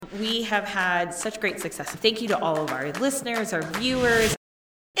We have had such great success. Thank you to all of our listeners, our viewers.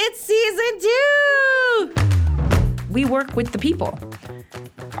 It's season 2! We work with the people.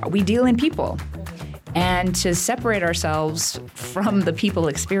 We deal in people. And to separate ourselves from the people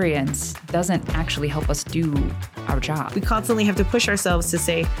experience doesn't actually help us do our job. We constantly have to push ourselves to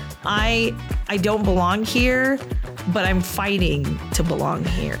say, I don't belong here, but I'm fighting to belong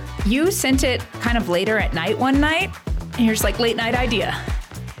here. You sent it kind of later at night one night, and you're just like, late night idea.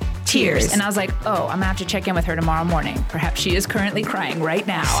 Tears. And I was like, oh, I'm gonna have to check in with her tomorrow morning. Perhaps she is currently crying right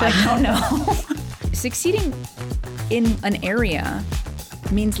now. I don't know. Succeeding in an area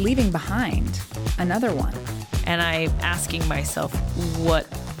means leaving behind another one. And I'm asking myself, what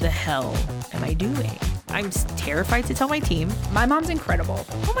the hell am I doing? I'm terrified to tell my team. My mom's incredible.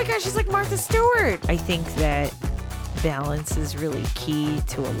 Oh my gosh, she's like Martha Stewart. I think that balance is really key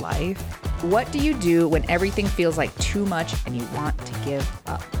to a life. What do you do when everything feels like too much and you want to give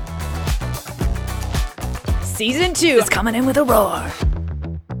up? Season 2 is coming in with a roar.